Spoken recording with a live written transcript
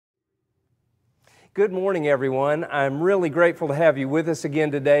Good morning, everyone. I'm really grateful to have you with us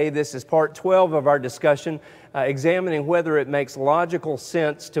again today. This is part 12 of our discussion, examining whether it makes logical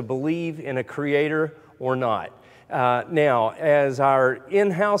sense to believe in a creator or not. Now, as our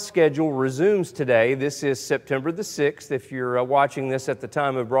in-house schedule resumes today, this is September the 6th, if you're watching this at the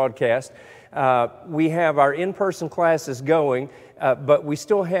time of broadcast, we have our in-person classes going, but we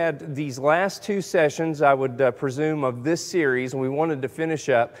still had these last two sessions, I would presume, of this series, and we wanted to finish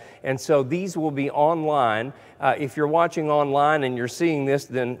up, and so these will be online. If you're watching online and you're seeing this,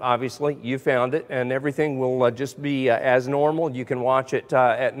 then obviously you found it, and everything will just be as normal. You can watch it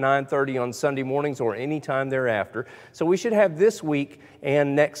at 9:30 on Sunday mornings or any time thereafter. So we should have this week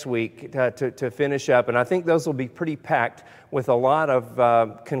and next week to finish up, and I think those will be pretty packed with a lot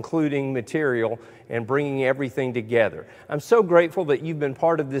of concluding material and bringing everything together. I'm so grateful that you've been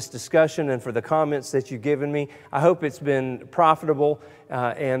part of this discussion and for the comments that you've given me. I hope it's been profitable,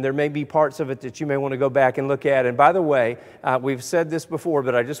 and there may be parts of it that you may want to go back and look at. And by the way, we've said this before,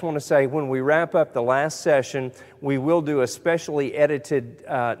 but I just want to say when we wrap up the last session, we will do a specially edited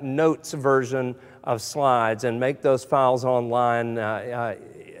notes version of slides and make those files online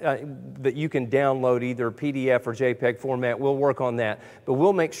that you can download either PDF or JPEG format. We'll work on that, but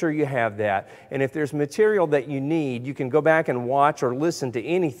we'll make sure you have that. And if there's material that you need, you can go back and watch or listen to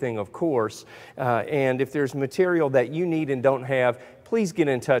anything, of course. And if there's material that you need and don't have, please get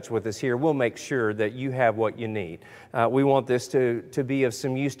in touch with us here. We'll make sure that you have what you need. We want this to be of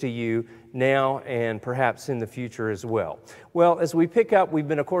some use to you now and perhaps in the future as well. Well, as we pick up, we've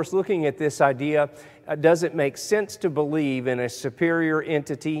been, of course, looking at this idea, does it make sense to believe in a superior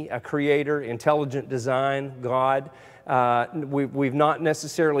entity, a creator, intelligent design, God? We've not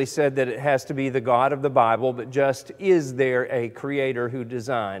necessarily said that it has to be the God of the Bible, but just, is there a creator who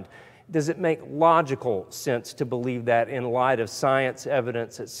designed? Does it make logical sense to believe that in light of science,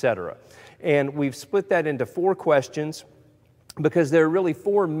 evidence, etc.? And we've split that into four questions because there are really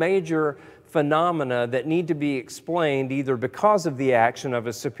four major phenomena that need to be explained either because of the action of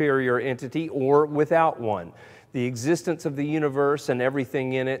a superior entity or without one. The existence of the universe and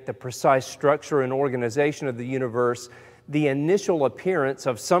everything in it, the precise structure and organization of the universe, the initial appearance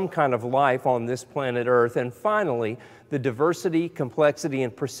of some kind of life on this planet Earth, and finally, the diversity, complexity,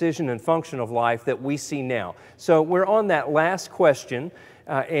 and precision and function of life that we see now. So we're on that last question,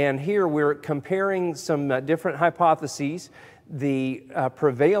 and here we're comparing some different hypotheses. The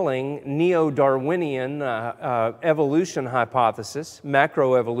prevailing neo-Darwinian evolution hypothesis,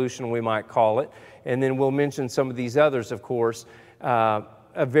 macroevolution we might call it, and then we'll mention some of these others, of course, a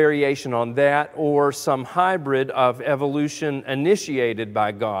variation on that, or some hybrid of evolution initiated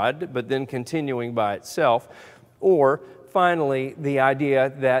by God, but then continuing by itself, or finally, the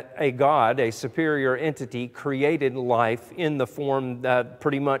idea that a God, a superior entity, created life in the form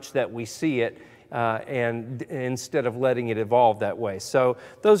pretty much that we see it, and instead of letting it evolve that way. So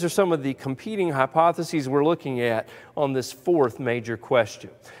those are some of the competing hypotheses we're looking at on this fourth major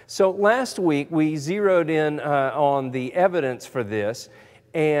question. So last week we zeroed in on the evidence for this,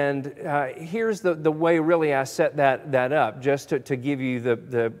 and here's the way really I set that up, just to give you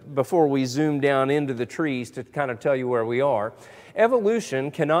before we zoom down into the trees to kind of tell you where we are. Evolution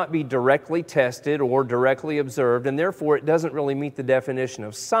cannot be directly tested or directly observed, and therefore it doesn't really meet the definition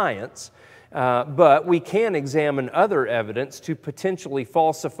of science. But we can examine other evidence to potentially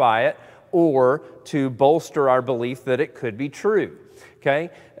falsify it or to bolster our belief that it could be true. Okay?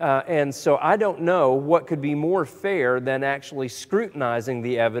 And so I don't know what could be more fair than actually scrutinizing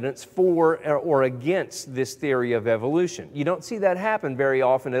the evidence for or against this theory of evolution. You don't see that happen very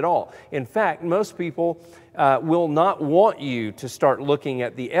often at all. In fact, most people will not want you to start looking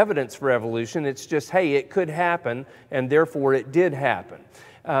at the evidence for evolution. It's just, hey, it could happen, and therefore it did happen.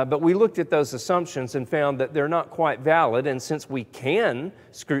 But we looked at those assumptions and found that they're not quite valid, and since we can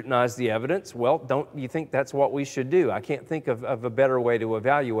scrutinize the evidence, well, don't you think that's what we should do? I can't think of a better way to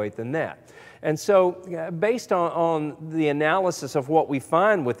evaluate than that. And so based on the analysis of what we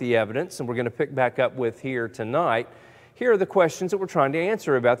find with the evidence, and we're going to pick back up with here tonight, here are the questions that we're trying to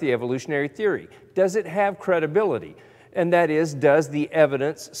answer about the evolutionary theory. Does it have credibility? And that is, does the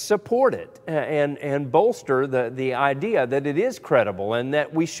evidence support it and bolster the idea that it is credible and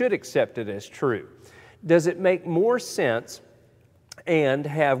that we should accept it as true? Does it make more sense and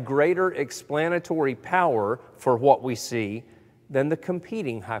have greater explanatory power for what we see than the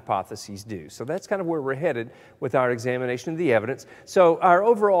competing hypotheses do? So that's kind of where we're headed with our examination of the evidence. So our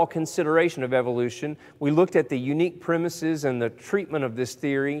overall consideration of evolution, we looked at the unique premises and the treatment of this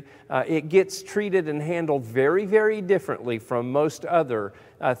theory. It gets treated and handled very, very differently from most other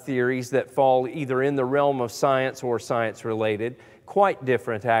theories that fall either in the realm of science or science-related. Quite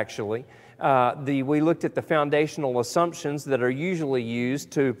different, actually. We looked at the foundational assumptions that are usually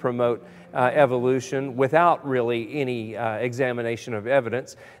used to promote evolution without really any examination of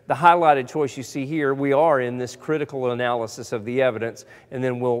evidence. The highlighted choice you see here, we are in this critical analysis of the evidence, and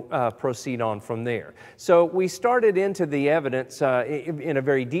then we'll proceed on from there. So we started into the evidence in a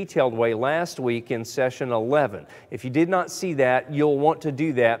very detailed way last week in session 11. If you did not see that, you'll want to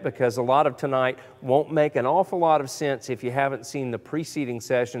do that, because a lot of tonight won't make an awful lot of sense if you haven't seen the preceding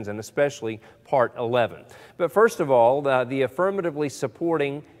sessions, and especially part 11. But first of all, the affirmatively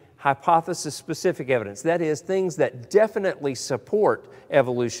supporting hypothesis-specific evidence, that is, things that definitely support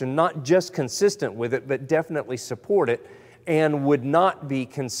evolution, not just consistent with it, but definitely support it, and would not be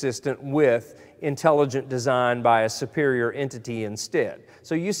consistent with intelligent design by a superior entity instead.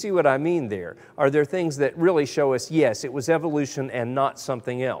 So you see what I mean there. Are there things that really show us, yes, it was evolution and not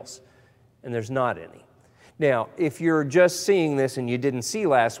something else? And there's not any. Now, if you're just seeing this and you didn't see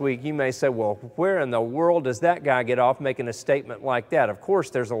last week, you may say, well, where in the world does that guy get off making a statement like that? Of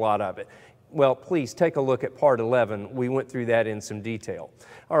course there's a lot of it. Well, please take a look at part 11. We went through that in some detail.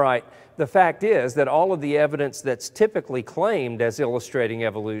 All right, the fact is that all of the evidence that's typically claimed as illustrating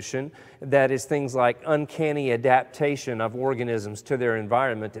evolution, that is things like uncanny adaptation of organisms to their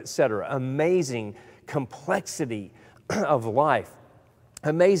environment, etc., amazing complexity of life,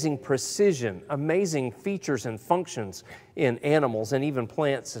 amazing precision, amazing features and functions in animals and even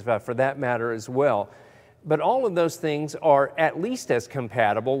plants for that matter as well. But all of those things are at least as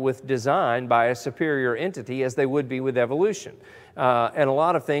compatible with design by a superior entity as they would be with evolution. And a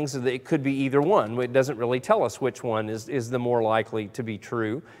lot of things, it could be either one. It doesn't really tell us which one is the more likely to be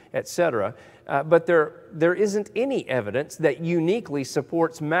true, etc. But there isn't any evidence that uniquely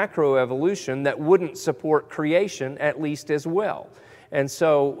supports macroevolution that wouldn't support creation at least as well. And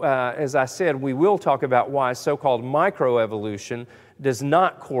so, as I said, we will talk about why so-called microevolution does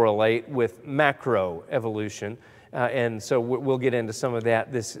not correlate with macroevolution, and so we'll get into some of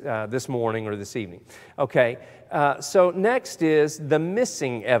that this morning or this evening. Okay, so next is the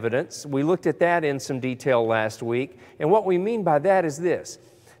missing evidence. We looked at that in some detail last week, and what we mean by that is this: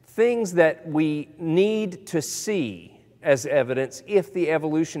 things that we need to see as evidence if the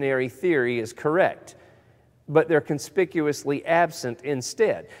evolutionary theory is correct, but they're conspicuously absent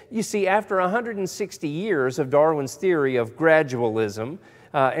instead. You see, after 160 years of Darwin's theory of gradualism,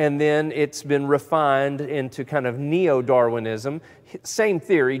 and then it's been refined into kind of neo-Darwinism, same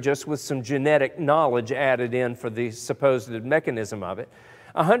theory, just with some genetic knowledge added in for the supposed mechanism of it.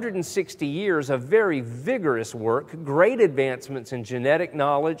 160 years of very vigorous work, great advancements in genetic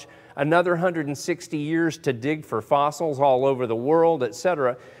knowledge, another 160 years to dig for fossils all over the world,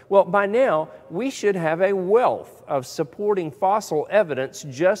 etc. Well, by now, we should have a wealth of supporting fossil evidence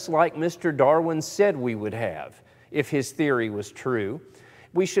just like Mr. Darwin said we would have if his theory was true.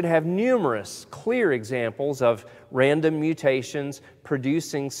 We should have numerous clear examples of random mutations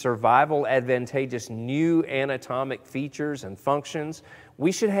producing survival advantageous new anatomic features and functions.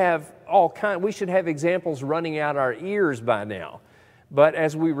 We should have examples running out our ears by now. But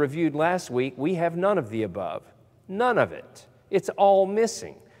as we reviewed last week, we have none of the above. None of it. It's all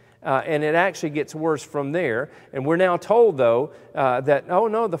missing. And it actually gets worse from there. And we're now told, though, that, oh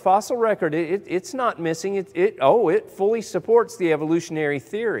no, the fossil record, it's not missing. It fully supports the evolutionary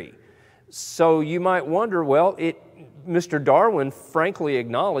theory. So you might wonder, well, Mr. Darwin frankly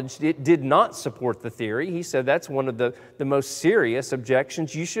acknowledged it did not support the theory. He said that's one of the most serious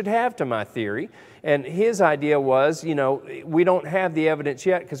objections you should have to my theory. And his idea was, you know, we don't have the evidence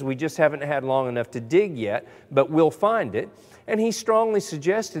yet because we just haven't had long enough to dig yet, but we'll find it. And he strongly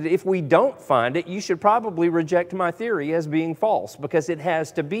suggested if we don't find it, you should probably reject my theory as being false because it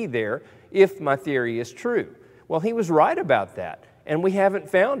has to be there if my theory is true. Well, he was right about that, and we haven't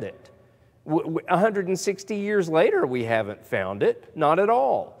found it. 160 years later, we haven't found it, not at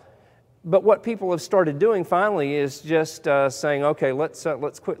all. But what people have started doing finally is just saying, okay, let's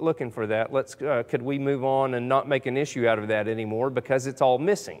quit looking for that. Could we move on and not make an issue out of that anymore because it's all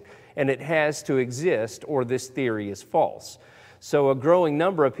missing, and it has to exist or this theory is false. So a growing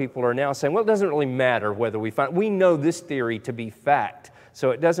number of people are now saying, well, it doesn't really matter whether we know this theory to be fact,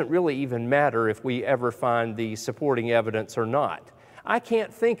 so it doesn't really even matter if we ever find the supporting evidence or not. I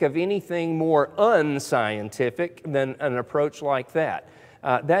can't think of anything more unscientific than an approach like that.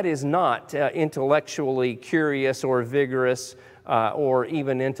 That is not intellectually curious or vigorous or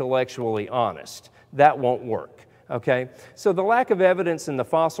even intellectually honest. That won't work, okay? So the lack of evidence in the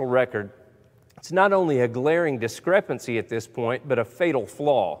fossil record, it's not only a glaring discrepancy at this point, but a fatal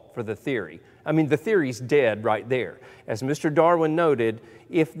flaw for the theory. I mean, the theory's dead right there. As Mr. Darwin noted,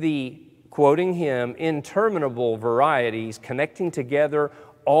 if the, quoting him, interminable varieties connecting together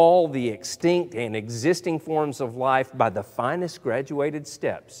all the extinct and existing forms of life by the finest graduated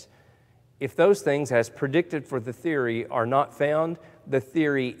steps. If those things, as predicted for the theory, are not found, the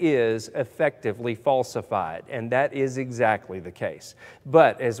theory is effectively falsified, and that is exactly the case.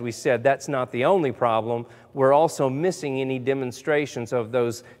 But, as we said, that's not the only problem. We're also missing any demonstrations of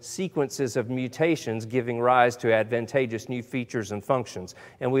those sequences of mutations giving rise to advantageous new features and functions,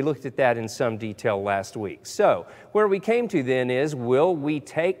 and we looked at that in some detail last week. So, where we came to then is, will we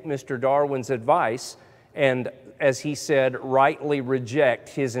take Mr. Darwin's advice and, as he said, rightly reject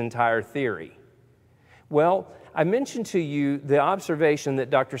his entire theory? Well, I mentioned to you the observation that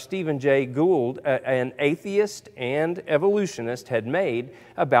Dr. Stephen Jay Gould, an atheist and evolutionist, had made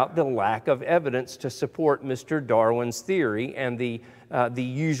about the lack of evidence to support Mr. Darwin's theory and the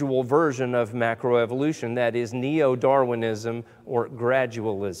usual version of macroevolution, that is neo-Darwinism or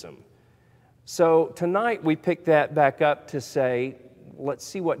gradualism. So tonight we pick that back up to say, let's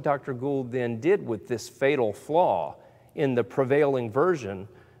see what Dr. Gould then did with this fatal flaw in the prevailing version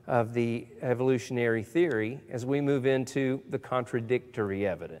of the evolutionary theory as we move into the contradictory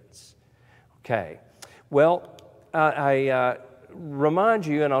evidence. Okay, well, I remind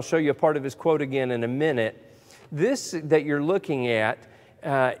you, and I'll show you a part of his quote again in a minute, this that you're looking at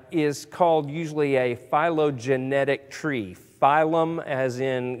is called usually a phylogenetic tree. Phylum as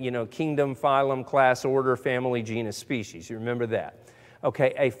in, kingdom, phylum, class, order, family, genus, species. You remember that?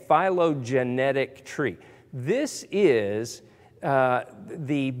 Okay, a phylogenetic tree. This is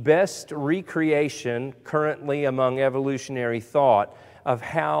the best recreation currently among evolutionary thought of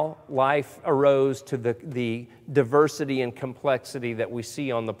how life arose to the diversity and complexity that we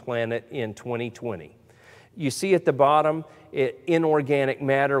see on the planet in 2020. You see at the bottom, inorganic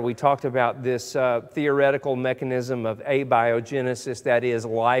matter. We talked about this theoretical mechanism of abiogenesis, that is,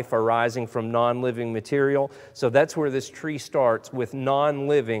 life arising from non-living material. So that's where this tree starts, with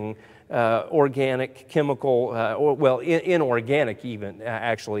non-living organic, chemical, inorganic even,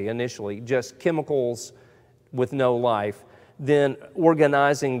 actually, initially, just chemicals with no life, then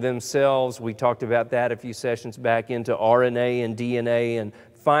organizing themselves, we talked about that a few sessions back, into RNA and DNA, and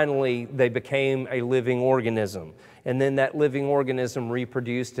finally they became a living organism. And then that living organism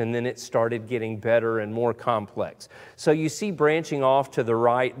reproduced, and then it started getting better and more complex. So you see branching off to the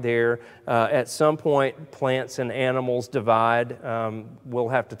right there, at some point plants and animals divide. We'll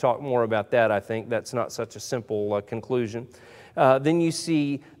have to talk more about that, I think. That's not such a simple conclusion. Then you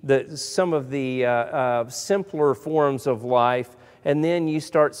see some of the simpler forms of life, and then you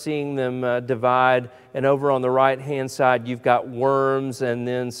start seeing them divide, and over on the right-hand side you've got worms, and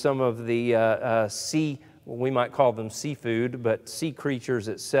then some of the we might call them seafood, but sea creatures,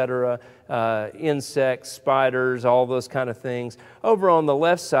 etc., insects, spiders, all those kind of things. Over on the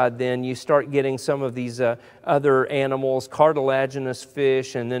left side then, you start getting some of these other animals, cartilaginous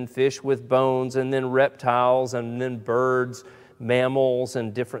fish, and then fish with bones, and then reptiles, and then birds, mammals,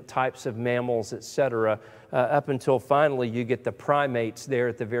 and different types of mammals, etc., up until finally you get the primates there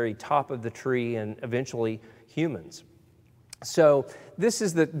at the very top of the tree, and eventually humans. So this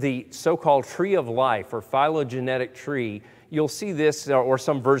is the so-called tree of life, or phylogenetic tree. You'll see this or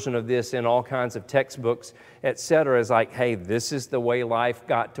some version of this in all kinds of textbooks, etc. It's like, hey, this is the way life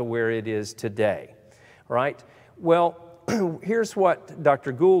got to where it is today, right? Well, here's what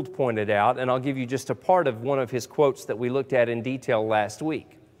Dr. Gould pointed out, and I'll give you just a part of one of his quotes that we looked at in detail last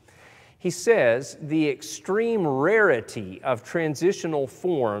week. He says, the extreme rarity of transitional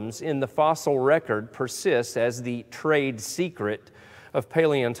forms in the fossil record persists as the trade secret of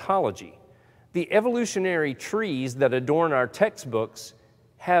paleontology. The evolutionary trees that adorn our textbooks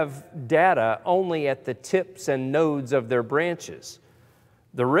have data only at the tips and nodes of their branches.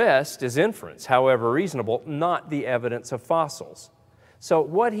 The rest is inference, however reasonable, not the evidence of fossils. So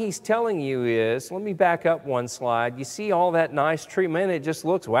what he's telling you is, let me back up one slide. You see all that nice tree? Man, it just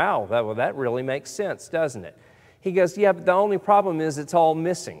looks, wow, that really makes sense, doesn't it? He goes, yeah, but the only problem is it's all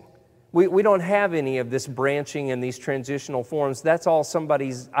missing. We don't have any of this branching and these transitional forms. That's all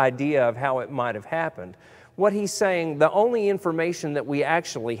somebody's idea of how it might have happened. What he's saying, the only information that we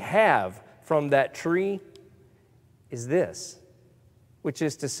actually have from that tree is this, which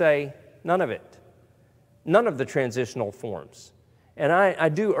is to say, none of it. None of the transitional forms. And I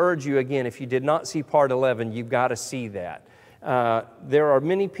do urge you again, if you did not see part 11, you've got to see that. There are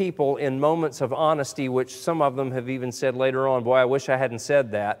many people in moments of honesty, which some of them have even said later on, boy, I wish I hadn't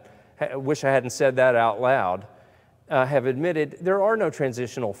said that. I wish I hadn't said that out loud. Have admitted there are no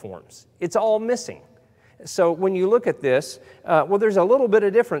transitional forms. It's all missing. So when you look at this, well, there's a little bit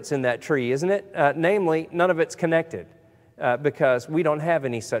of difference in that tree, isn't it? Namely, none of it's connected because we don't have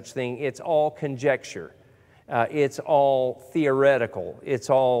any such thing. It's all conjecture. It's all theoretical. It's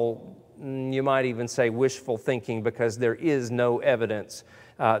all, you might even say, wishful thinking, because there is no evidence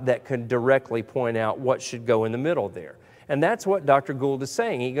that could directly point out what should go in the middle there. And that's what Dr. Gould is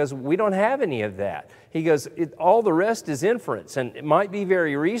saying. He goes, we don't have any of that. He goes, all the rest is inference, and it might be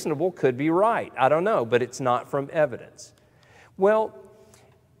very reasonable, could be right. I don't know, but it's not from evidence. Well,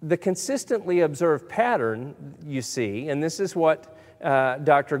 the consistently observed pattern, you see, and this is what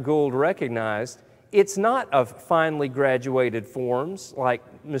Dr. Gould recognized, it's not of finely graduated forms like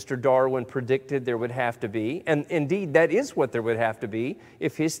Mr. Darwin predicted there would have to be, and indeed that is what there would have to be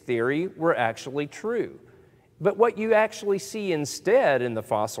if his theory were actually true. But what you actually see instead in the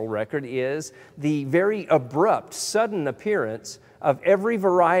fossil record is the very abrupt, sudden appearance of every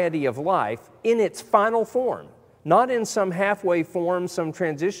variety of life in its final form. Not in some halfway form, some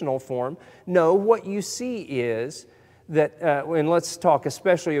transitional form. No, what you see is that, and let's talk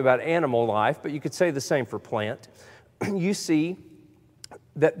especially about animal life, but you could say the same for plant. You see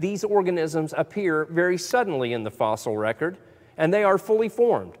that these organisms appear very suddenly in the fossil record, and they are fully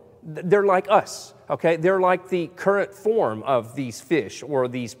formed. They're like us, okay? They're like the current form of these fish or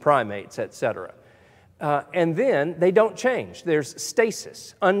these primates, etc. And then they don't change. There's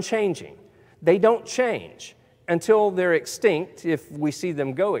stasis, unchanging. They don't change until they're extinct, if we see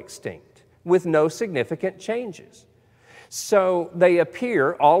them go extinct, with no significant changes. So they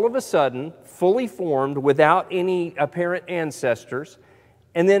appear all of a sudden, fully formed, without any apparent ancestors,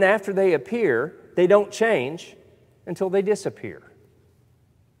 and then after they appear, they don't change until they disappear.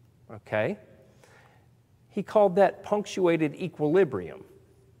 Okay? He called that punctuated equilibrium.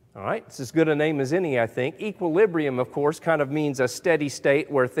 All right, it's as good a name as any, I think. Equilibrium, of course, kind of means a steady state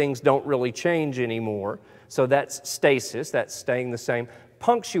where things don't really change anymore. So that's stasis, that's staying the same.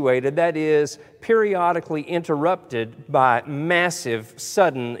 Punctuated, that is periodically interrupted by massive,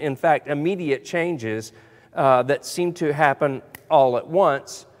 sudden, in fact, immediate changes that seem to happen all at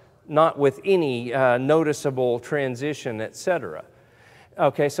once, not with any noticeable transition, etc.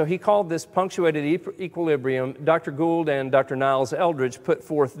 Okay, so he called this punctuated equilibrium. Dr. Gould and Dr. Niles Eldredge put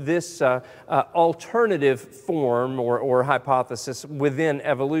forth this alternative form or hypothesis within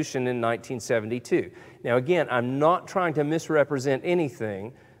evolution in 1972. Now again, I'm not trying to misrepresent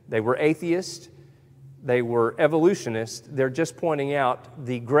anything. They were atheists, they were evolutionists. They're just pointing out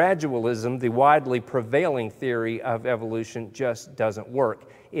the gradualism, the widely prevailing theory of evolution just doesn't work.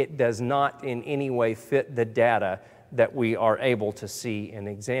 It does not in any way fit the data that we are able to see and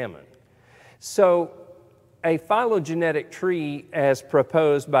examine. So a phylogenetic tree as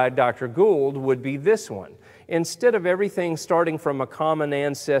proposed by Dr. Gould would be this one. Instead of everything starting from a common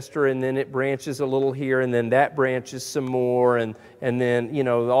ancestor and then it branches a little here and then that branches some more and then, you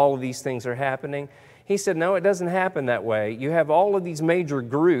know, all of these things are happening, he said, no, it doesn't happen that way. You have all of these major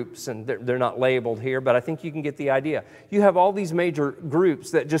groups, and they're not labeled here, but I think you can get the idea. You have all these major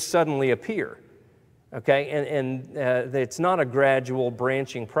groups that just suddenly appear. Okay, and it's not a gradual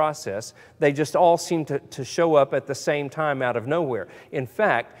branching process. They just all seem to show up at the same time out of nowhere. In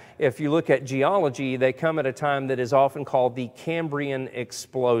fact, if you look at geology, they come at a time that is often called the Cambrian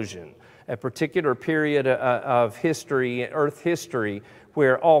explosion, a particular period of history, Earth history,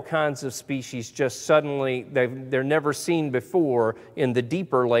 where all kinds of species just suddenly, they're never seen before in the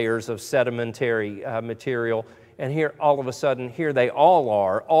deeper layers of sedimentary material. And here, all of a sudden, here they all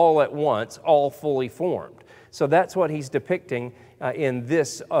are, all at once, all fully formed. So that's what he's depicting in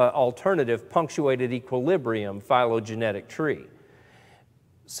this alternative punctuated equilibrium phylogenetic tree.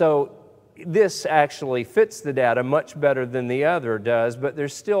 So this actually fits the data much better than the other does, but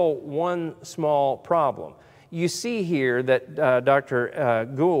there's still one small problem. You see here that Dr.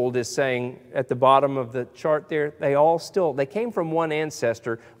 Gould is saying at the bottom of the chart there, they came from one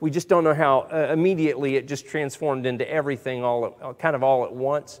ancestor. We just don't know how immediately it just transformed into everything kind of all at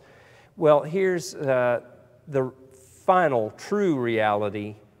once. Well, here's the final true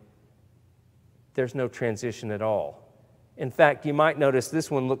reality. There's no transition at all. In fact, you might notice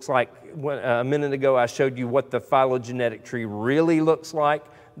this one looks like, a minute ago I showed you what the phylogenetic tree really looks like,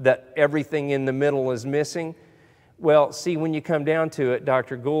 that everything in the middle is missing. Well, see, when you come down to it,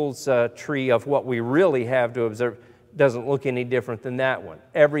 Dr. Gould's tree of what we really have to observe doesn't look any different than that one.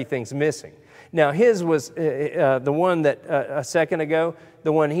 Everything's missing. Now, his was the one that a second ago,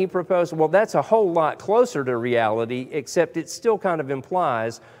 the one he proposed, well, that's a whole lot closer to reality, except it still kind of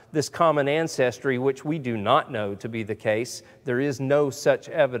implies this common ancestry, which we do not know to be the case. There is no such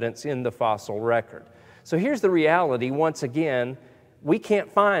evidence in the fossil record. So here's the reality, once again, we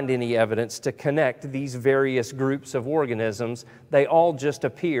can't find any evidence to connect these various groups of organisms. They all just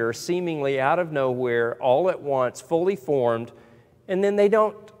appear seemingly out of nowhere, all at once, fully formed, and then they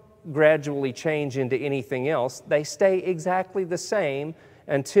don't gradually change into anything else. They stay exactly the same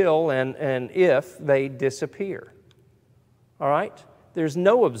until and if they disappear. All right? There's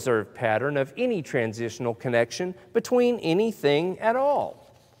no observed pattern of any transitional connection between anything at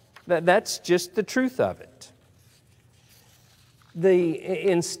all. That's just the truth of it.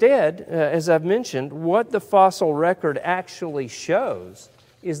 Instead, as I've mentioned, what the fossil record actually shows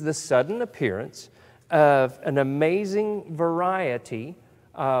is the sudden appearance of an amazing variety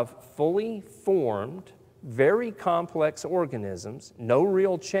of fully formed, very complex organisms, no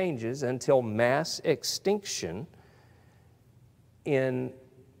real changes until mass extinction in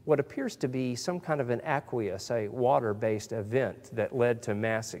what appears to be some kind of an aqueous, a water-based event that led to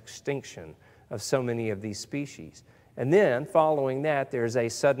mass extinction of so many of these species. And then, following that, there's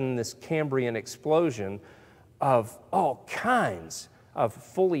this Cambrian explosion of all kinds of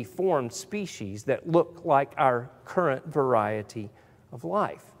fully formed species that look like our current variety of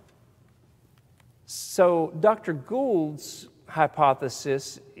life. So Dr. Gould's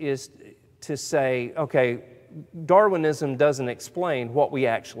hypothesis is to say, okay, Darwinism doesn't explain what we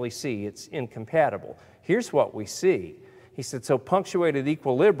actually see. It's incompatible. Here's what we see. He said, so punctuated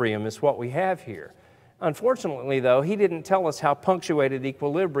equilibrium is what we have here. Unfortunately, though, he didn't tell us how punctuated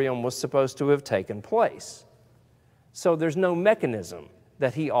equilibrium was supposed to have taken place. So there's no mechanism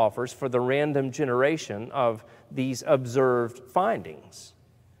that he offers for the random generation of these observed findings.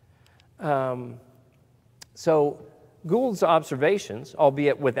 So Gould's observations,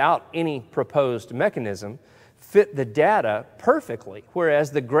 albeit without any proposed mechanism, fit the data perfectly,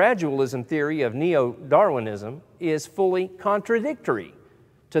 whereas the gradualism theory of neo-Darwinism is fully contradictory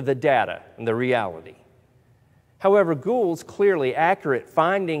to the data and the reality. However, Gould's clearly accurate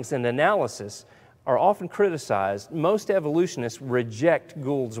findings and analysis are often criticized. Most evolutionists reject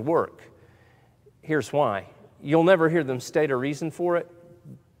Gould's work. Here's why. You'll never hear them state a reason for it,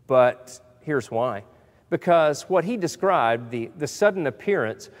 but here's why. Because what he described, the sudden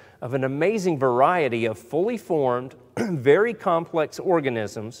appearance of an amazing variety of fully formed, very complex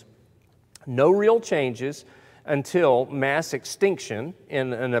organisms, no real changes until mass extinction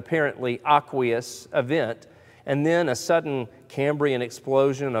in an apparently aqueous event, and then a sudden Cambrian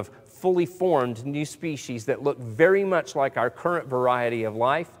explosion of fully formed new species that look very much like our current variety of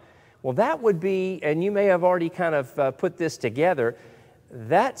life. Well, that would be, and you may have already kind of put this together,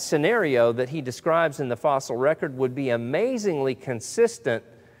 that scenario that he describes in the fossil record would be amazingly consistent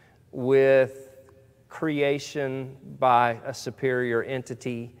with creation by a superior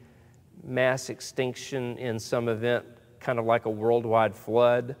entity, mass extinction in some event, kind of like a worldwide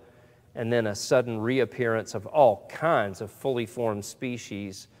flood, and then a sudden reappearance of all kinds of fully formed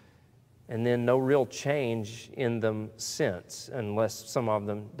species, and then no real change in them since, unless some of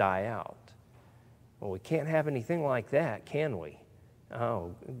them die out. Well, we can't have anything like that, can we?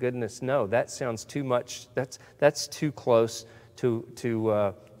 Oh, goodness, no. That sounds too much. That's too close to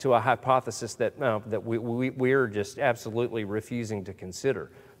a hypothesis that we're just absolutely refusing to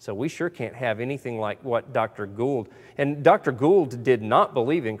consider. So we sure can't have anything like what Dr. Gould, and Dr. Gould did not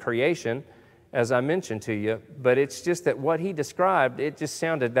believe in creation, as I mentioned to you, but it's just that what he described,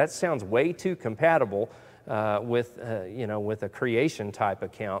 that sounds way too compatible with a creation type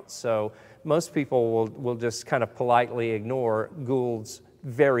account. So most people will just kind of politely ignore Gould's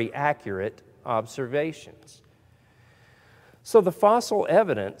very accurate observations. So the fossil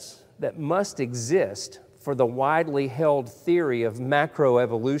evidence that must exist for the widely held theory of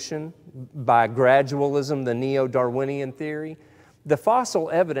macroevolution by gradualism, the neo-Darwinian theory, the fossil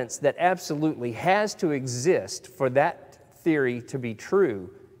evidence that absolutely has to exist for that theory to be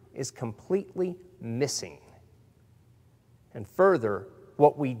true is completely missing. And further,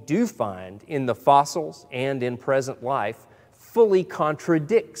 what we do find in the fossils and in present life fully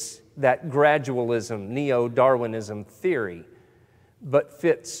contradicts that gradualism, neo-Darwinism theory, but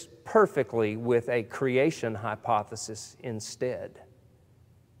fits perfectly with a creation hypothesis instead.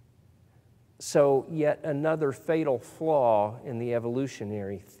 So, yet another fatal flaw in the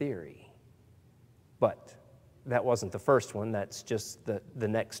evolutionary theory. But that wasn't the first one, that's just the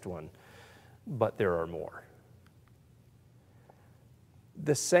next one. But there are more.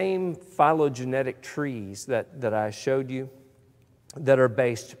 The same phylogenetic trees that I showed you that are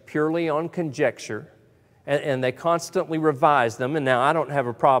based purely on conjecture, and they constantly revise them, and now I don't have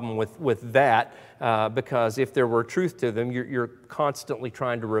a problem with that because if there were truth to them, you're constantly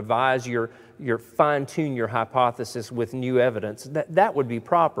trying to revise fine-tune your hypothesis with new evidence. That would be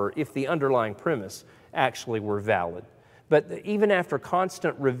proper if the underlying premise actually were valid. But even after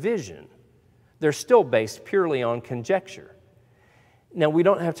constant revision, they're still based purely on conjecture. Now, we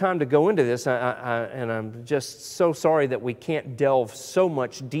don't have time to go into this, and I'm just so sorry that we can't delve so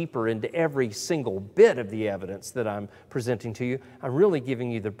much deeper into every single bit of the evidence that I'm presenting to you. I'm really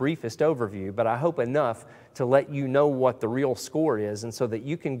giving you the briefest overview, but I hope enough to let you know what the real score is, and so that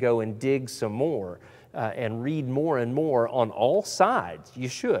you can go and dig some more and read more and more on all sides. You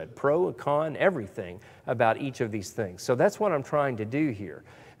should, pro and con, everything about each of these things. So that's what I'm trying to do here.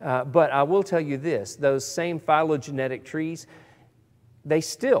 But I will tell you this, those same phylogenetic trees, they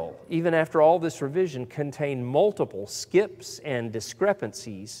still, even after all this revision, contain multiple skips and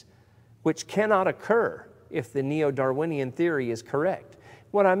discrepancies which cannot occur if the neo-Darwinian theory is correct.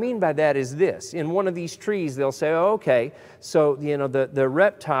 What I mean by that is this. In one of these trees, they'll say, oh, okay, so the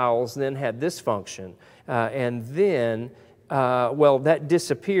reptiles then had this function, and then, well, that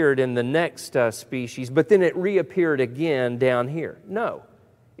disappeared in the next species, but then it reappeared again down here. No.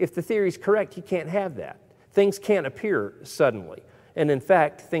 If the theory is correct, you can't have that. Things can't appear suddenly. And in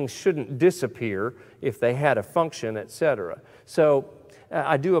fact, things shouldn't disappear if they had a function, etc. So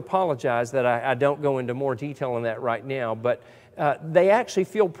I do apologize that I don't go into more detail on that right now, but they actually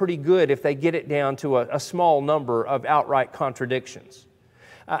feel pretty good if they get it down to a small number of outright contradictions.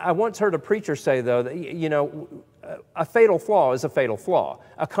 I once heard a preacher say, though, that, you know, a fatal flaw is a fatal flaw.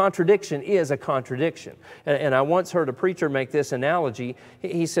 A contradiction is a contradiction. And I once heard a preacher make this analogy.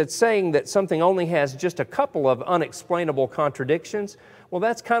 He said, saying that something only has just a couple of unexplainable contradictions, well,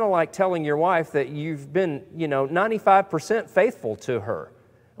 that's kind of like telling your wife that you've been, 95% faithful to her.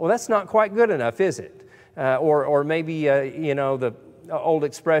 Well, that's not quite good enough, is it? Or maybe, the old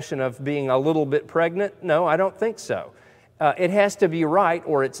expression of being a little bit pregnant. No, I don't think so. It has to be right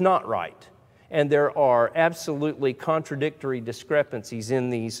or it's not right. And there are absolutely contradictory discrepancies in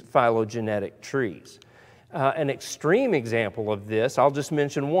these phylogenetic trees. An extreme example of this, I'll just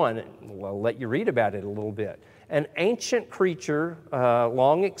mention one, and I'll let you read about it a little bit. An ancient creature,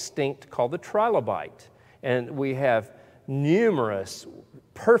 long extinct, called the trilobite. And we have numerous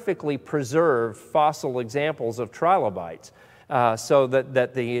perfectly preserved fossil examples of trilobites, so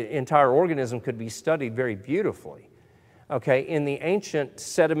that the entire organism could be studied very beautifully. Okay, in the ancient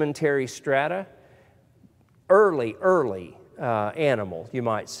sedimentary strata, early animal, you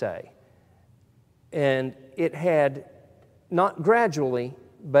might say. And it had, not gradually,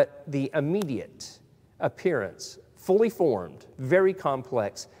 but the immediate appearance, fully formed, very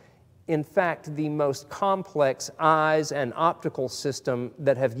complex. In fact, the most complex eyes and optical system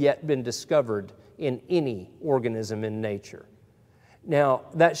that have yet been discovered in any organism in nature. Now,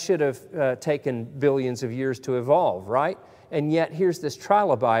 that should have taken billions of years to evolve, right? And yet, here's this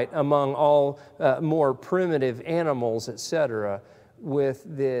trilobite among all more primitive animals, etc., with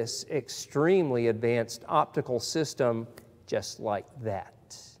this extremely advanced optical system just like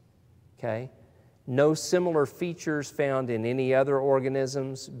that, okay? No similar features found in any other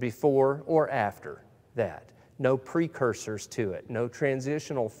organisms before or after that. No precursors to it, no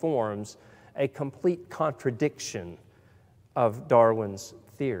transitional forms, a complete contradiction of Darwin's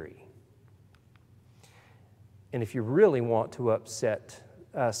theory. And if you really want to upset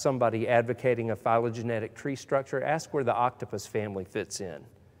somebody advocating a phylogenetic tree structure, ask where the octopus family fits in.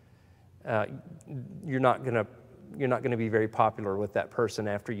 You're not going to be very popular with that person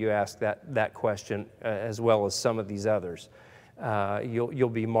after you ask that question, as well as some of these others. You'll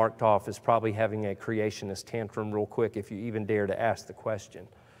be marked off as probably having a creationist tantrum real quick if you even dare to ask the question.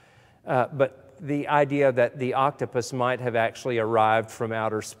 But the idea that the octopus might have actually arrived from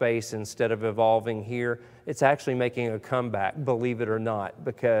outer space instead of evolving here, it's actually making a comeback, believe it or not,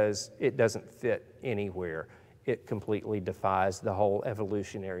 because it doesn't fit anywhere. It completely defies the whole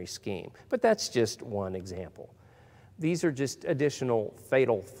evolutionary scheme. But that's just one example. These are just additional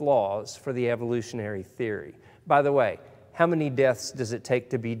fatal flaws for the evolutionary theory. By the way, how many deaths does it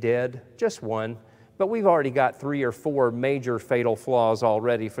take to be dead? Just one. But we've already got 3 or 4 major fatal flaws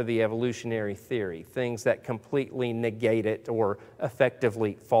already for the evolutionary theory, things that completely negate it or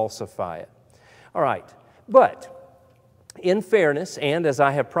effectively falsify it. All right, but in fairness, and as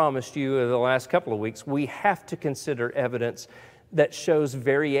I have promised you the last couple of weeks, we have to consider evidence that shows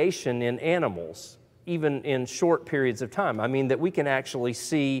variation in animals, even in short periods of time. I mean, that we can actually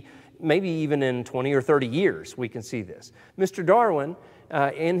see, maybe even in 20 or 30 years, we can see this. Mr. Darwin,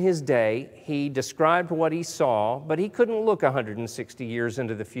 in his day, he described what he saw, but he couldn't look 160 years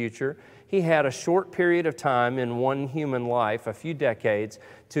into the future. He had a short period of time in one human life, a few decades,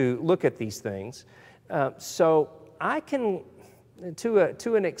 to look at these things. So I can,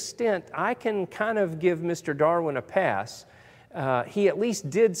 to an extent, I can kind of give Mr. Darwin a pass. He at least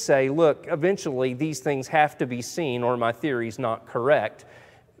did say, look, eventually these things have to be seen or my theory's not correct.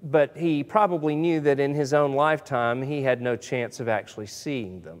 but he probably knew that in his own lifetime he had no chance of actually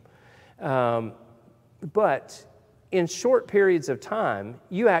seeing them. But in short periods of time,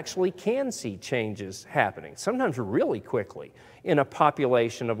 you actually can see changes happening, sometimes really quickly, in a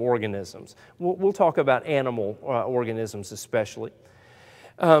population of organisms. We'll talk about animal organisms especially.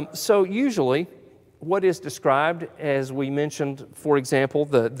 So usually, what is described, as we mentioned, for example,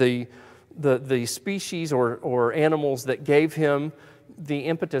 the species or animals that gave him the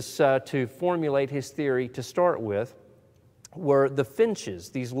impetus to formulate his theory to start with, were the finches,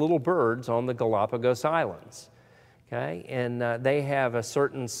 these little birds on the Galapagos Islands. Okay, and they have a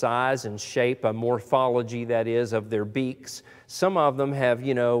certain size and shape, a morphology that is of their beaks. Some of them have,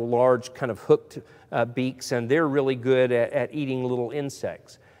 large kind of hooked beaks, and they're really good at eating little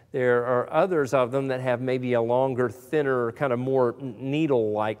insects. There are others of them that have maybe a longer, thinner, kind of more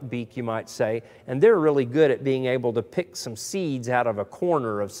needle-like beak, you might say, and they're really good at being able to pick some seeds out of a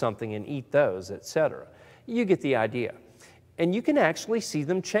corner of something and eat those, etc. You get the idea. And you can actually see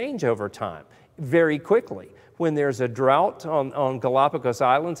them change over time very quickly. When there's a drought on Galapagos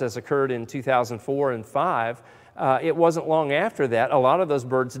Islands, as occurred in 2004 and 5, it wasn't long after that, a lot of those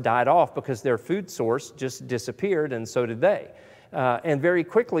birds died off because their food source just disappeared, and so did they. And very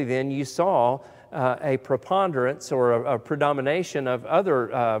quickly then you saw a preponderance or a predomination of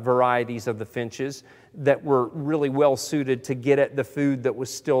other varieties of the finches that were really well suited to get at the food that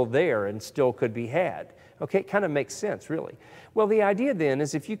was still there and still could be had. Okay, it kind of makes sense, really. Well, the idea then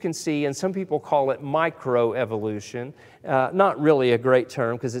is if you can see, and some people call it microevolution, not really a great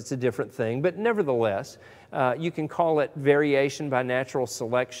term because it's a different thing, but nevertheless, you can call it variation by natural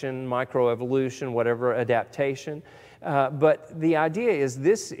selection, microevolution, whatever, adaptation. But the idea is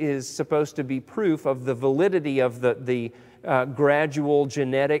this is supposed to be proof of the validity of the gradual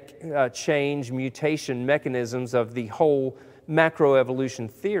genetic change, mutation mechanisms of the whole macroevolution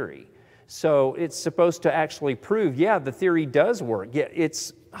theory. So it's supposed to actually prove, yeah, the theory does work. Yeah,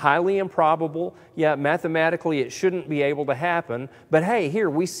 it's highly improbable. Yeah, mathematically it shouldn't be able to happen. But hey, here,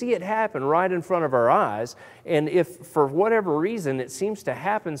 we see it happen right in front of our eyes. And if for whatever reason it seems to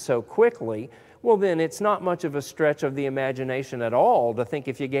happen so quickly, well then it's not much of a stretch of the imagination at all to think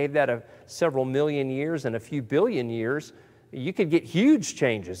if you gave that several million years and a few billion years, you could get huge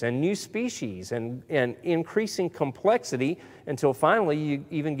changes and new species and increasing complexity until finally you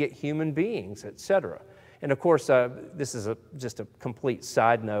even get human beings, etc. And of course, this is just a complete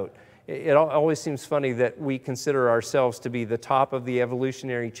side note. It always seems funny that we consider ourselves to be the top of the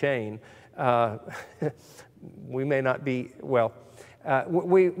evolutionary chain. We may not be, well,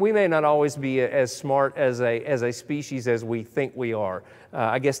 we may not always be as smart as a species as we think we are.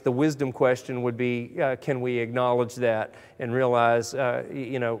 I guess the wisdom question would be, can we acknowledge that and realize,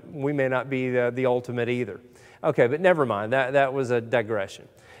 we may not be the ultimate either. Okay, but never mind, that was a digression.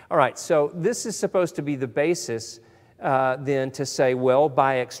 All right, so this is supposed to be the basis then to say, well,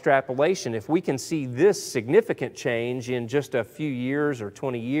 by extrapolation, if we can see this significant change in just a few years or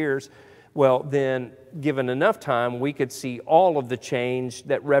 20 years, well, then given enough time, we could see all of the change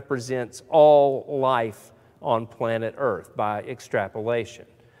that represents all life on planet Earth by extrapolation.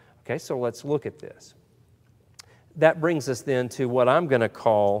 Okay, so let's look at this. That brings us then to what I'm going to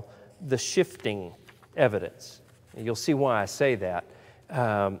call the shifting evidence. And you'll see why I say that.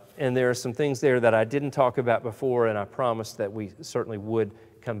 And there are some things there that I didn't talk about before, and I promised that we certainly would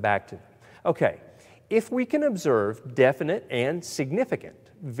come back to them. Okay, if we can observe definite and significant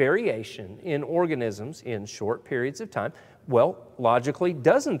variation in organisms in short periods of time, well, logically,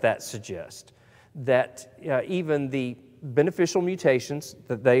 doesn't that suggest that even the beneficial mutations,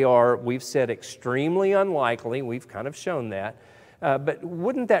 that they are, we've said, extremely unlikely, we've kind of shown that, but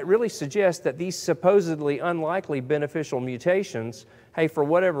wouldn't that really suggest that these supposedly unlikely beneficial mutations, hey, for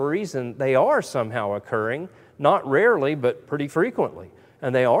whatever reason, they are somehow occurring, not rarely, but pretty frequently,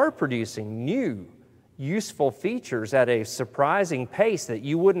 and they are producing new useful features at a surprising pace that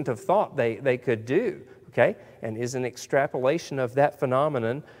you wouldn't have thought they could do, okay? And is an extrapolation of that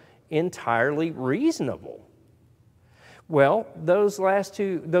phenomenon entirely reasonable? Well, those last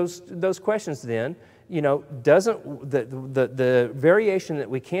two, those questions then, doesn't the variation that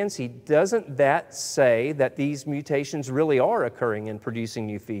we can see, doesn't that say that these mutations really are occurring and producing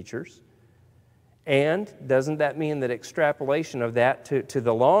new features? And doesn't that mean that extrapolation of that to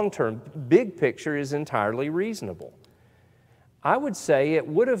the long-term big picture is entirely reasonable? I would say it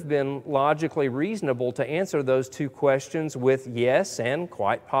would have been logically reasonable to answer those two questions with yes and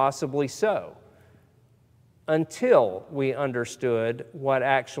quite possibly so, until we understood what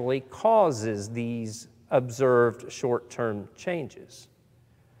actually causes these observed short-term changes.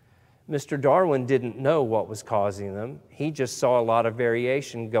 Mr. Darwin didn't know what was causing them. He just saw a lot of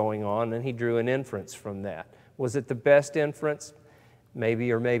variation going on, and he drew an inference from that. Was it the best inference?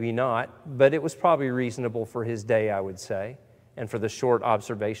 Maybe or maybe not, but it was probably reasonable for his day, I would say, and for the short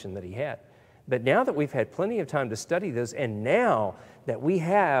observation that he had. But now that we've had plenty of time to study those, and now that we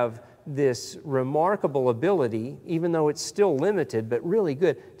have this remarkable ability, even though it's still limited, but really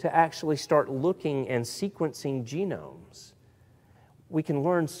good, to actually start looking and sequencing genomes, we can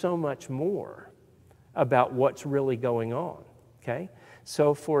learn so much more about what's really going on, okay?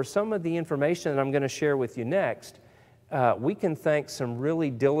 So for some of the information that I'm going to share with you next, we can thank some really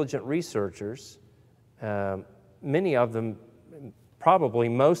diligent researchers, many of them, probably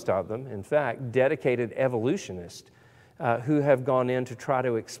most of them, in fact, dedicated evolutionists who have gone in to try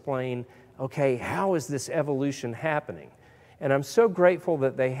to explain, okay, how is this evolution happening? And I'm so grateful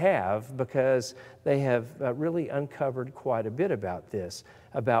that they have, because they have really uncovered quite a bit about this,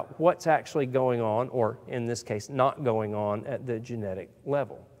 about what's actually going on, or in this case, not going on at the genetic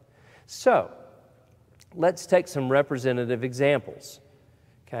level. So, let's take some representative examples,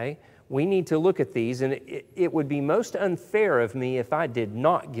 okay? We need to look at these, and it would be most unfair of me if I did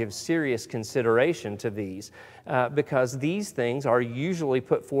not give serious consideration to these, because these things are usually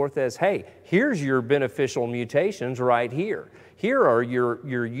put forth as, hey, here's your beneficial mutations right here. Here are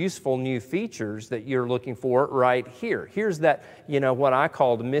your useful new features that you're looking for right here. Here's that, what I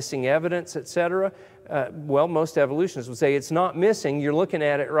called missing evidence, etc. Well, most evolutionists would say it's not missing, you're looking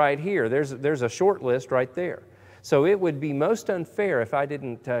at it right here. There's a short list right there. So it would be most unfair if I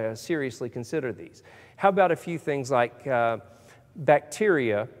didn't seriously consider these. How about a few things like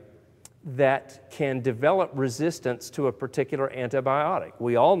bacteria that can develop resistance to a particular antibiotic?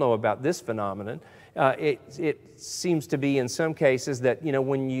 We all know about this phenomenon. It seems to be in some cases that,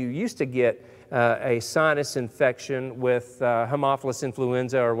 when you used to get a sinus infection with Haemophilus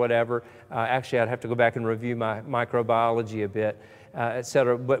influenza or whatever, actually I'd have to go back and review my microbiology a bit, et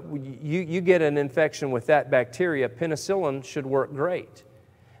cetera, but you get an infection with that bacteria, penicillin should work great.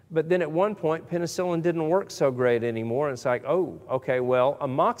 But then at one point, penicillin didn't work so great anymore, and it's like, oh, okay, well,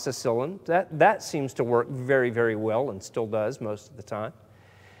 amoxicillin, that seems to work very, very well, and still does most of the time.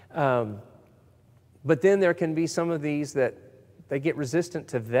 But then there can be some of these that they get resistant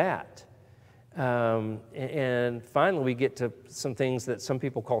to that. And finally, we get to some things that some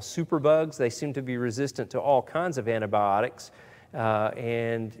people call superbugs. They seem to be resistant to all kinds of antibiotics.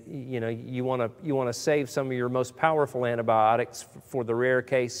 And you want to save some of your most powerful antibiotics for the rare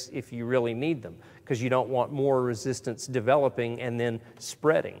case if you really need them, because you don't want more resistance developing and then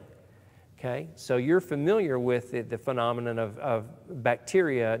spreading. Okay, so you're familiar with the phenomenon of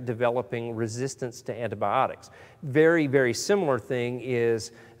bacteria developing resistance to antibiotics. Very, very similar thing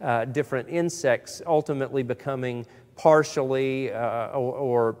is different insects ultimately becoming partially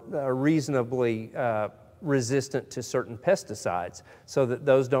or reasonably resistant to certain pesticides, so that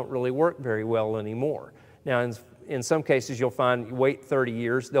those don't really work very well anymore. Now, in some cases, you'll find you wait 30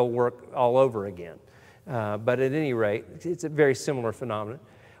 years, they'll work all over again. But at any rate, it's a very similar phenomenon.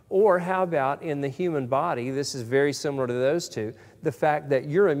 Or how about in the human body, this is very similar to those two, the fact that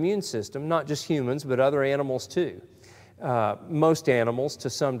your immune system, not just humans, but other animals too, most animals to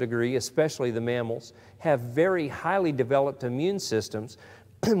some degree, especially the mammals, have very highly developed immune systems.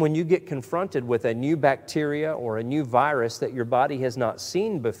 When you get confronted with a new bacteria or a new virus that your body has not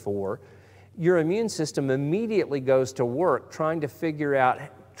seen before, your immune system immediately goes to work trying to figure out,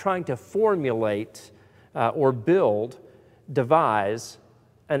 trying to formulate or devise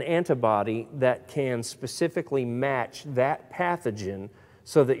an antibody that can specifically match that pathogen,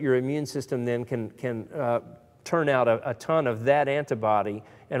 so that your immune system then can turn out a ton of that antibody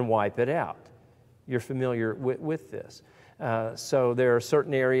and wipe it out. You're familiar with this. So there are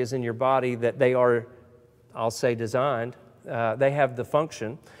certain areas in your body that they are, I'll say, designed. They have the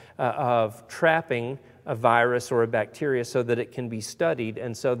function of trapping a virus or a bacteria so that it can be studied,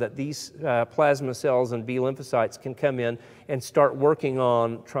 and so that these plasma cells and B lymphocytes can come in and start working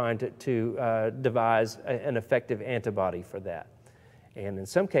on trying to devise an effective antibody for that. And in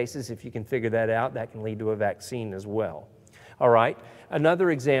some cases, if you can figure that out, that can lead to a vaccine as well. All right,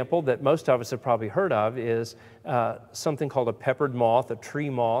 another example that most of us have probably heard of is something called a peppered moth, a tree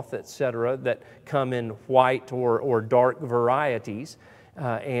moth, etc., that come in white or dark varieties.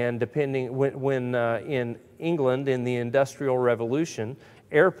 And depending, when in England in the Industrial Revolution,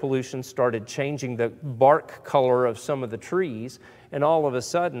 air pollution started changing the bark color of some of the trees, and all of a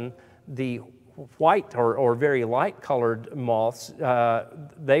sudden the white or very light colored moths,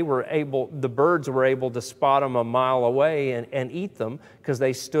 the birds were able to spot them a mile away and eat them, because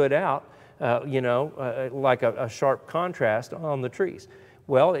they stood out, like a sharp contrast on the trees.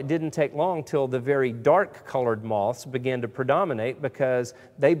 Well, it didn't take long till the very dark colored moths began to predominate because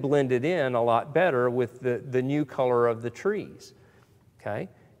they blended in a lot better with the new color of the trees. Okay?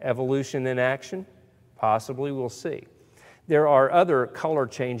 Evolution in action? Possibly, we'll see. There are other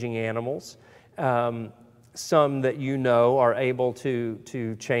color-changing animals. Some that you know are able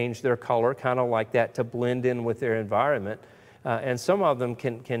to change their color, kind of like that, to blend in with their environment. And some of them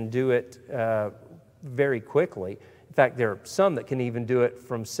can do it very quickly. In fact, there are some that can even do it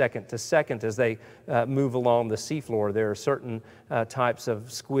from second to second as they move along the seafloor. There are certain types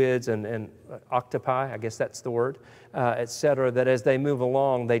of squids and octopi, I guess that's the word, et cetera, that as they move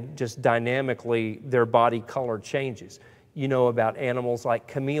along, they just dynamically, their body color changes. You know about animals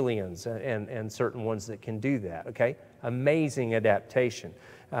like chameleons and certain ones that can do that, okay? Amazing adaptation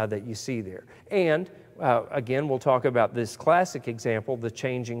that you see there. And again, we'll talk about this classic example, the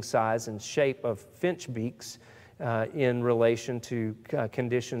changing size and shape of finch beaks in relation to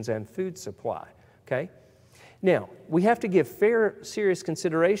conditions and food supply, okay? Now, we have to give serious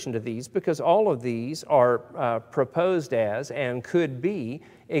consideration to these because all of these are proposed as and could be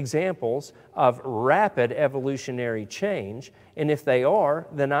examples of rapid evolutionary change. And if they are,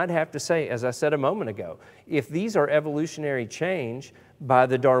 then I'd have to say, as I said a moment ago, if these are evolutionary change by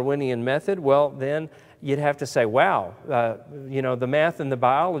the Darwinian method, well, then you'd have to say, wow, you know, the math and the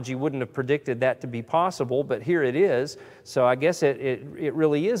biology wouldn't have predicted that to be possible, but here it is. So I guess it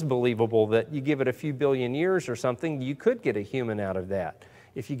really is believable that you give it a few billion years or something, you could get a human out of that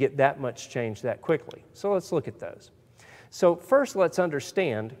if you get that much change that quickly. So let's look at those. So first, let's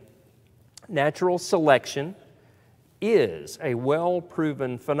understand natural selection is a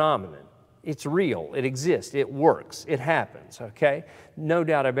well-proven phenomenon. It's real, it exists, it works, it happens, okay? No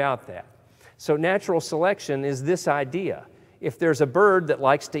doubt about that. So natural selection is this idea. If there's a bird that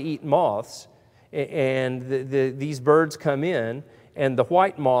likes to eat moths, and these birds come in, and the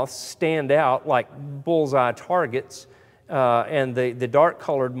white moths stand out like bullseye targets, and the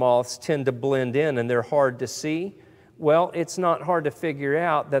dark-colored moths tend to blend in and they're hard to see, well, it's not hard to figure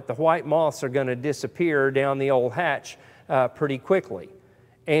out that the white moths are going to disappear down the old hatch pretty quickly.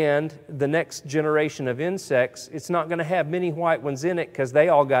 And the next generation of insects, it's not going to have many white ones in it because they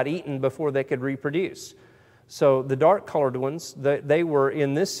all got eaten before they could reproduce. So the dark-colored ones, they were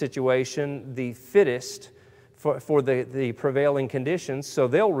in this situation the fittest for the prevailing conditions, so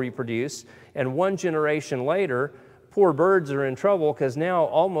they'll reproduce. And one generation later, poor birds are in trouble because now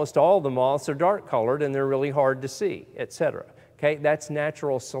almost all the moths are dark-colored and they're really hard to see, etc. Okay, that's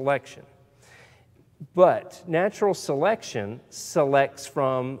natural selection. But natural selection selects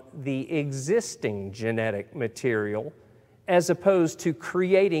from the existing genetic material as opposed to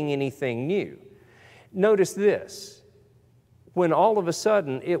creating anything new. Notice this. When all of a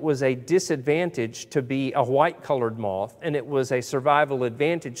sudden it was a disadvantage to be a white-colored moth and it was a survival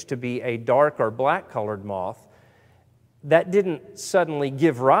advantage to be a dark or black-colored moth, that didn't suddenly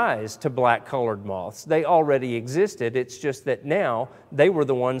give rise to black-colored moths. They already existed. It's just that now they were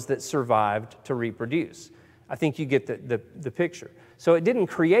the ones that survived to reproduce. I think you get the picture. So it didn't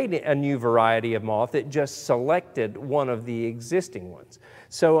create a new variety of moth. It just selected one of the existing ones.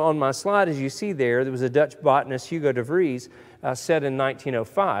 So on my slide, as you see there was a Dutch botanist, Hugo de Vries, said in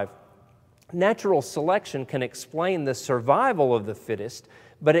 1905, natural selection can explain the survival of the fittest,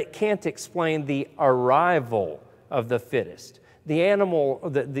 but it can't explain the arrival of the fittest. The animal,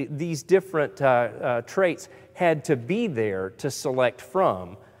 these different traits had to be there to select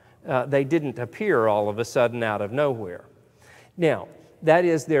from. They didn't appear all of a sudden out of nowhere. Now, that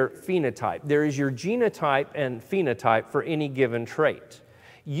is their phenotype. There is your genotype and phenotype for any given trait.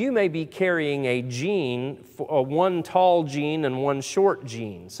 You may be carrying a gene, one tall gene and one short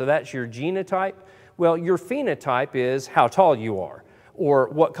gene. So that's your genotype. Well, your phenotype is how tall you are, or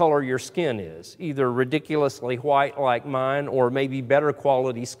what color your skin is, either ridiculously white like mine or maybe better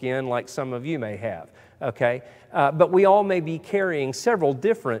quality skin like some of you may have, okay? But we all may be carrying several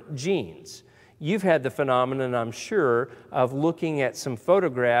different genes. You've had the phenomenon, I'm sure, of looking at some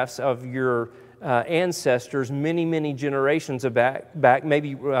photographs of your ancestors many, many generations back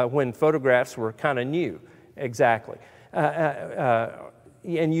maybe when photographs were kind of new, exactly. And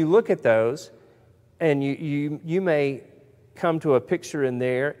you look at those and you may come to a picture in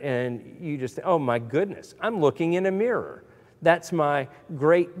there and you just think, oh my goodness, I'm looking in a mirror. That's my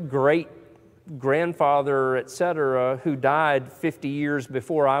great-great-grandfather, etc., who died 50 years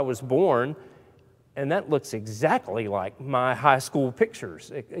before I was born, and that looks exactly like my high school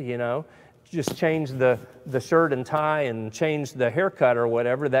pictures, you know. Just change the shirt and tie and change the haircut or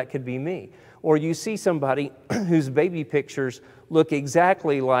whatever, that could be me. Or you see somebody whose baby pictures look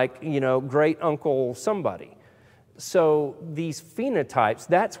exactly like, you know, great uncle somebody. So these phenotypes,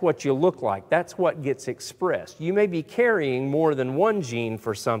 that's what you look like. That's what gets expressed. You may be carrying more than one gene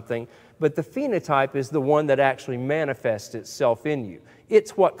for something, but the phenotype is the one that actually manifests itself in you.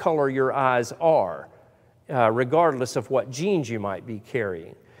 It's what color your eyes are, regardless of what genes you might be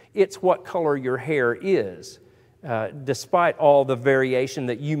carrying. It's what color your hair is, despite all the variation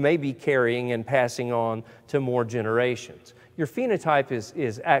that you may be carrying and passing on to more generations. Your phenotype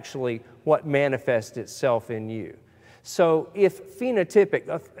is actually what manifests itself in you. So if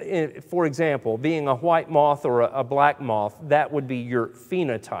phenotypic, for example, being a white moth or a black moth, that would be your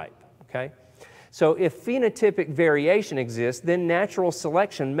phenotype, okay? So if phenotypic variation exists, then natural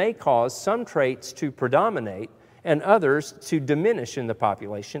selection may cause some traits to predominate and others to diminish in the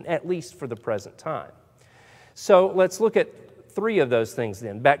population, at least for the present time. So let's look at 3 of those things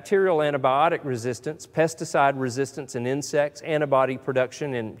then: bacterial antibiotic resistance, pesticide resistance in insects, antibody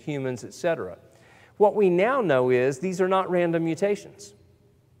production in humans, etc. What we now know is these are not random mutations.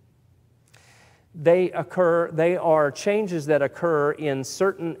 They are changes that occur in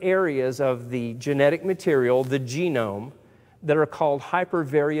certain areas of the genetic material, the genome, that are called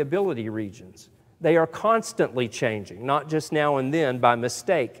hypervariability regions. They are constantly changing, not just now and then by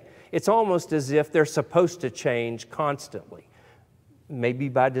mistake. It's almost as if they're supposed to change constantly. Maybe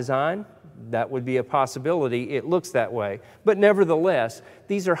by design, that would be a possibility. It looks that way. But nevertheless,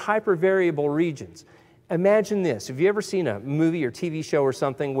 these are hypervariable regions. Imagine this. Have you ever seen a movie or TV show or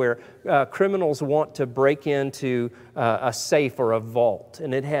something where criminals want to break into a safe or a vault,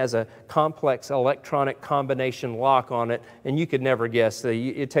 and it has a complex electronic combination lock on it, and you could never guess.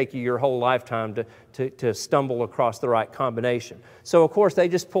 It'd take you your whole lifetime to stumble across the right combination. So, of course, they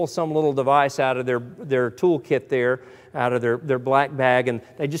just pull some little device out of their toolkit there, out of their black bag, and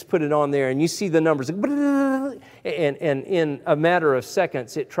they just put it on there, and you see the numbers. And in a matter of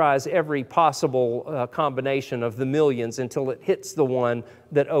seconds, it tries every possible combination of the millions until it hits the one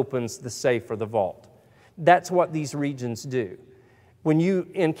that opens the safe or the vault. That's what these regions do. When you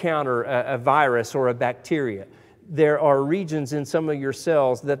encounter a virus or a bacteria, there are regions in some of your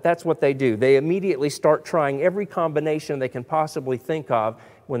cells that's what they do. They immediately start trying every combination they can possibly think of.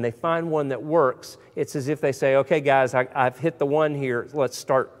 When they find one that works, it's as if they say, okay, guys, I've hit the one here. Let's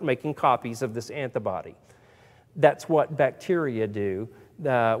start making copies of this antibody. That's what bacteria do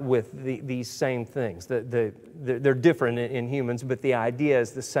with these same things. They're different in humans, but the idea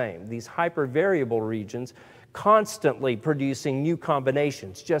is the same. These hypervariable regions constantly producing new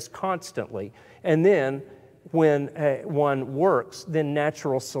combinations, just constantly. And then when one works, then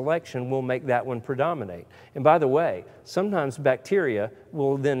natural selection will make that one predominate. And by the way, sometimes bacteria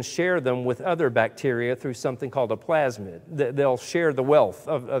will then share them with other bacteria through something called a plasmid. They'll share the wealth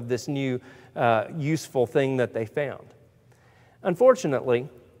of this new useful thing that they found. Unfortunately,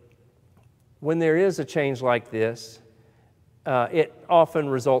 when there is a change like this, it often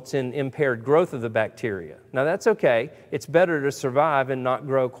results in impaired growth of the bacteria. Now that's okay. It's better to survive and not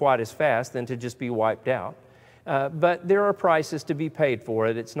grow quite as fast than to just be wiped out. But there are prices to be paid for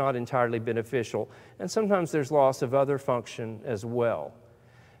it. It's not entirely beneficial. And sometimes there's loss of other function as well.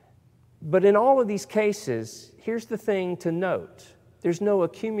 But in all of these cases, here's the thing to note. There's no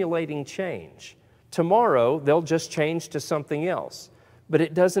accumulating change. Tomorrow, they'll just change to something else. But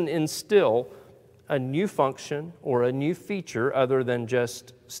it doesn't instill a new function or a new feature other than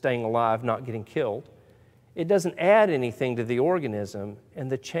just staying alive, not getting killed. It doesn't add anything to the organism,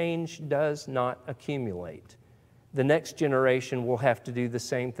 and the change does not accumulate. The next generation will have to do the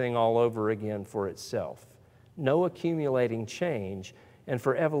same thing all over again for itself. No accumulating change, and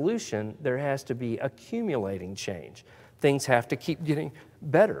for evolution, there has to be accumulating change. Things have to keep getting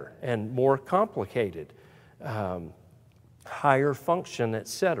better and more complicated, higher function,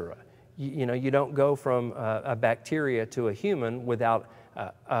 etc. You don't go from a bacteria to a human without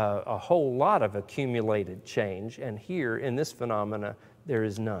a whole lot of accumulated change, and here in this phenomena, there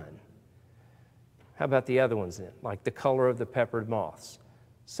is none. How about the other ones then, like the color of the peppered moths,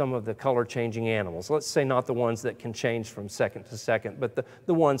 some of the color-changing animals? Let's say not the ones that can change from second to second, but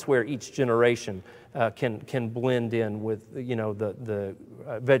the ones where each generation can blend in with the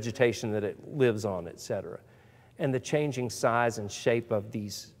vegetation that it lives on, etc. And the changing size and shape of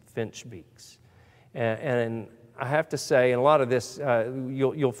these finch beaks. And I have to say, in a lot of this,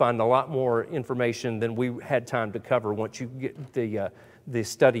 you'll find a lot more information than we had time to cover once you get the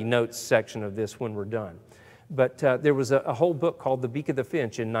study notes section of this when we're done. But there was a whole book called The Beak of the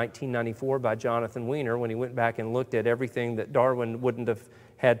Finch in 1994 by Jonathan Weiner when he went back and looked at everything that Darwin wouldn't have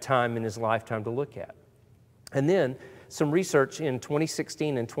had time in his lifetime to look at. And then some research in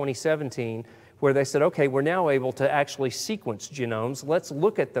 2016 and 2017 where they said, okay, we're now able to actually sequence genomes. Let's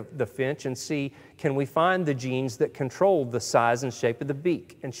look at the finch and see, can we find the genes that controlled the size and shape of the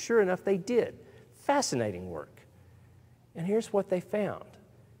beak? And sure enough, they did. Fascinating work. And here's what they found.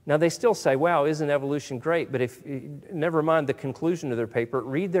 Now, they still say, wow, isn't evolution great? But never mind the conclusion of their paper,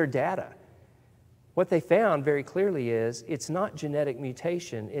 read their data. What they found very clearly is it's not genetic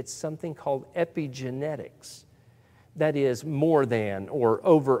mutation, it's something called epigenetics. That is more than or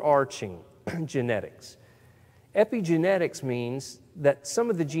overarching genetics. Epigenetics means that some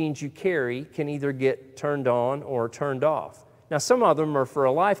of the genes you carry can either get turned on or turned off. Now, some of them are for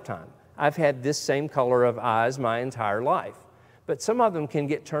a lifetime. I've had this same color of eyes my entire life. But some of them can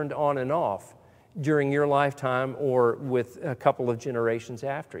get turned on and off during your lifetime or with a couple of generations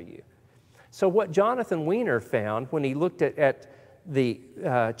after you. So what Jonathan Weiner found when he looked at the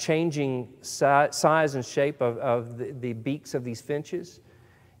changing size and shape of the beaks of these finches,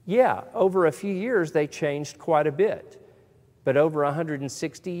 yeah, over a few years they changed quite a bit. But over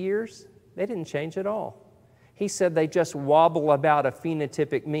 160 years, they didn't change at all. He said they just wobble about a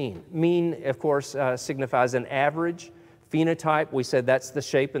phenotypic mean. Mean, of course, signifies an average. Phenotype, we said that's the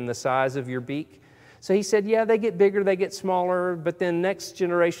shape and the size of your beak. So he said, yeah, they get bigger, they get smaller, but then next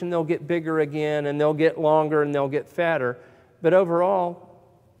generation they'll get bigger again, and they'll get longer, and they'll get fatter. But overall,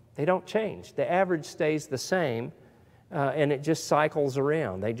 they don't change. The average stays the same, and it just cycles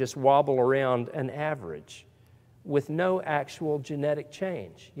around. They just wobble around an average with no actual genetic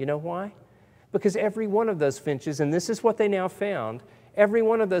change. You know why? Because every one of those finches, and this is what they now found, every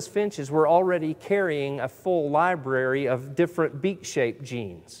one of those finches were already carrying a full library of different beak-shaped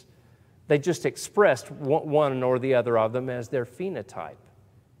genes. They just expressed one or the other of them as their phenotype.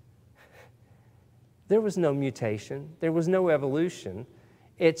 There was no mutation. There was no evolution.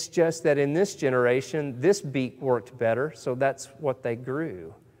 It's just that in this generation, this beak worked better, so that's what they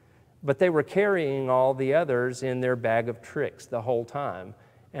grew. But they were carrying all the others in their bag of tricks the whole time,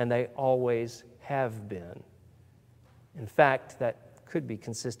 and they always have been. In fact, that could be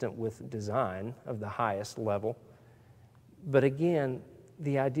consistent with design of the highest level. But again,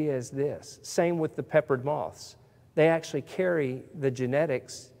 the idea is this. Same with the peppered moths. They actually carry the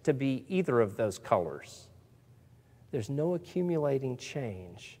genetics to be either of those colors. There's no accumulating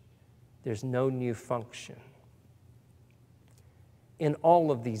change. There's no new function. In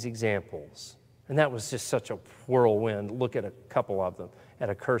all of these examples, and that was just such a whirlwind, look at a couple of them at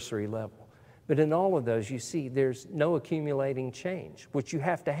a cursory level. But in all of those, you see there's no accumulating change, which you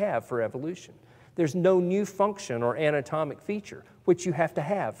have to have for evolution. There's no new function or anatomic feature, which you have to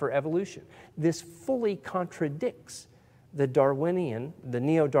have for evolution. This fully contradicts the Darwinian, the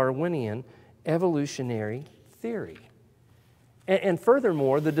neo-Darwinian evolutionary theory. And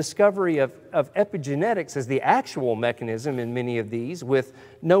furthermore, the discovery of epigenetics as the actual mechanism in many of these with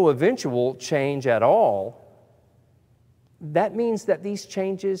no eventual change at all, that means that these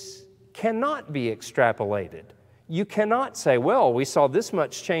changes cannot be extrapolated. You cannot say, well, we saw this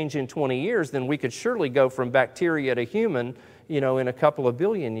much change in 20 years, then we could surely go from bacteria to human, in a couple of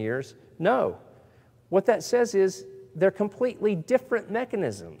billion years. No. What that says is they're completely different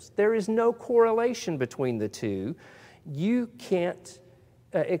mechanisms. There is no correlation between the two. You can't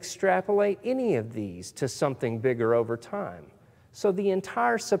extrapolate any of these to something bigger over time. So the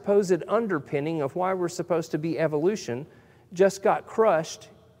entire supposed underpinning of why we're supposed to be evolution just got crushed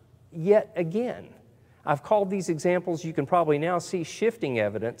yet again. I've called these examples, you can probably now see, shifting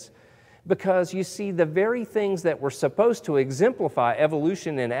evidence, because you see the very things that were supposed to exemplify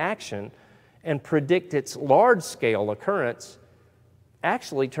evolution in action and predict its large-scale occurrence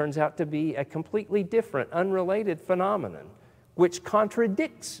actually turns out to be a completely different, unrelated phenomenon, which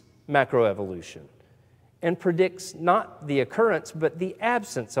contradicts macroevolution and predicts not the occurrence, but the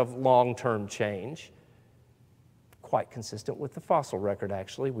absence of long-term change. Quite consistent with the fossil record,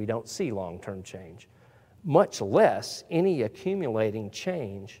 actually. We don't see long-term change, much less any accumulating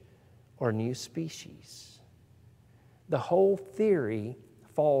change or new species. The whole theory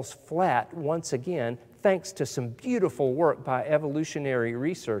falls flat once again, thanks to some beautiful work by evolutionary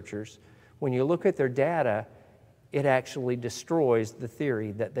researchers. When you look at their data, it actually destroys the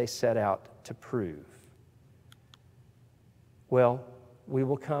theory that they set out to prove. Well, we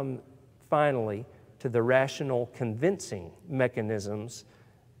will come finally to the rational, convincing mechanisms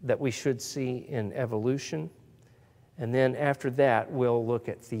that we should see in evolution. And then after that, we'll look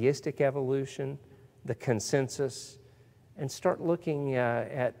at theistic evolution, the consensus, and start looking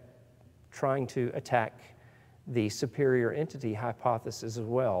at trying to attack the superior entity hypothesis as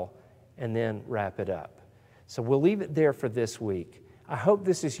well, and then wrap it up. So we'll leave it there for this week. I hope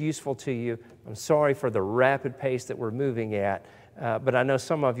this is useful to you. I'm sorry for the rapid pace that we're moving at, but I know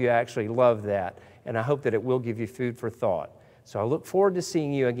some of you actually love that, and I hope that it will give you food for thought. So I look forward to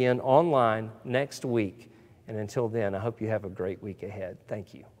seeing you again online next week, and until then, I hope you have a great week ahead.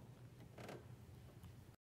 Thank you.